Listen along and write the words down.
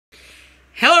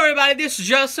Hello everybody, this is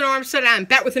Justin Armstead. I'm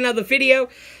back with another video.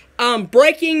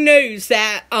 Breaking news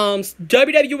that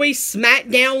WWE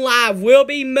SmackDown Live will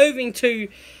be moving to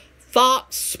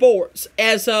Fox Sports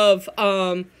as of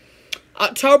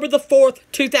October the 4th,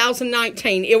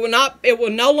 2019. It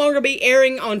will no longer be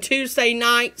airing on Tuesday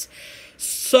nights,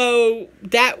 so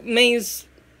that means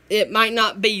it might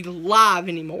not be live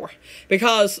anymore,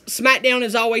 because SmackDown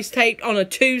is always taped on a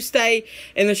Tuesday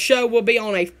and the show will be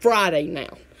on a Friday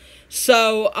now.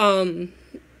 So,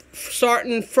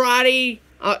 starting Friday,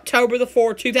 October the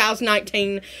 4th,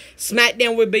 2019,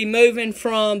 SmackDown will be moving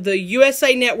from the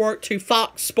USA Network to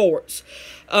Fox Sports.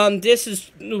 This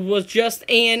was just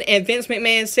in, and Vince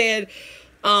McMahon said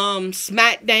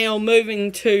SmackDown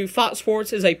moving to Fox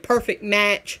Sports is a perfect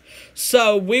match.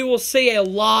 So, we will see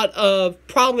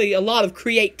probably a lot of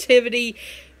creativity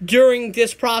during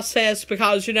this process,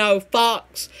 because,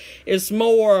 Fox is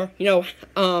more, you'll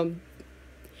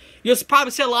probably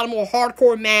see a lot of more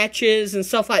hardcore matches and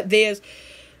stuff like this.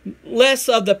 Less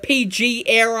of the PG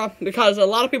era, because a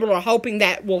lot of people are hoping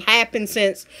that will happen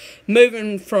since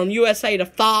moving from USA to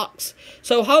Fox.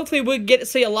 So hopefully we'll get to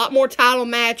see a lot more title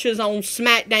matches on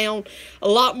SmackDown. A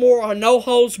lot more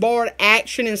no-holds-barred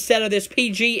action instead of this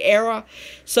PG era.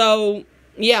 So,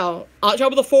 yeah,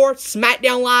 October the 4th,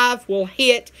 SmackDown Live will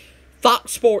hit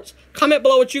Fox Sports. Comment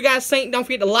below what you guys think. Don't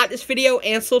forget to like this video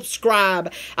and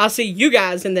subscribe. I'll see you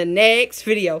guys in the next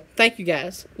video. Thank you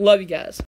guys. Love you guys.